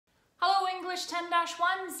English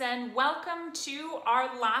 10-1s and welcome to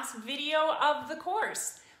our last video of the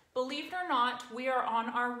course. Believe it or not, we are on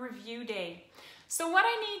our review day. So what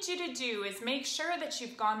I need you to do is make sure that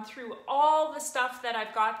you've gone through all the stuff that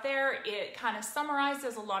I've got there. It kind of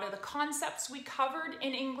summarizes a lot of the concepts we covered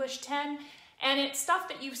in English 10, and it's stuff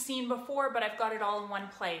that you've seen before, but I've got it all in one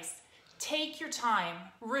place. Take your time,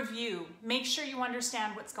 review, make sure you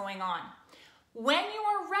understand what's going on. When you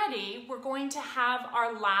are ready, we're going to have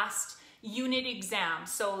our last unit exam,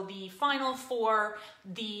 so the final for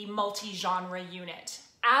the multi-genre unit.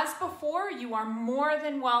 As before, you are more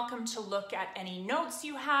than welcome to look at any notes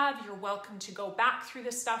you have. You're welcome to go back through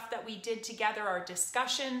the stuff that we did together, our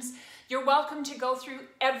discussions. You're welcome to go through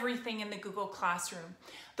everything in the Google Classroom.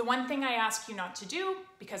 The one thing I ask you not to do,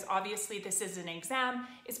 because obviously this is an exam,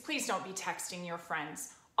 is please don't be texting your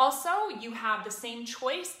friends. Also, you have the same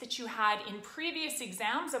choice that you had in previous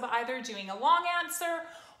exams of either doing a long answer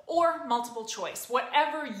or multiple choice.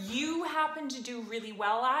 Whatever you happen to do really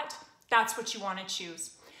well at, that's what you want to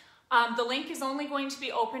choose. The link is only going to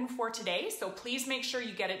be open for today, so please make sure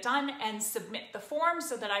you get it done and submit the form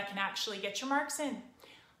so that I can actually get your marks in.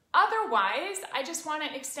 Otherwise, I just want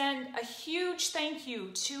to extend a huge thank you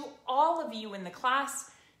to all of you in the class.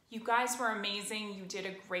 You guys were amazing. You did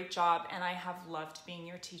a great job, and I have loved being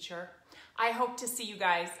your teacher. I hope to see you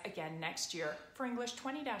guys again next year for English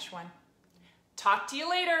 20-1. Talk to you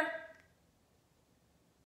later.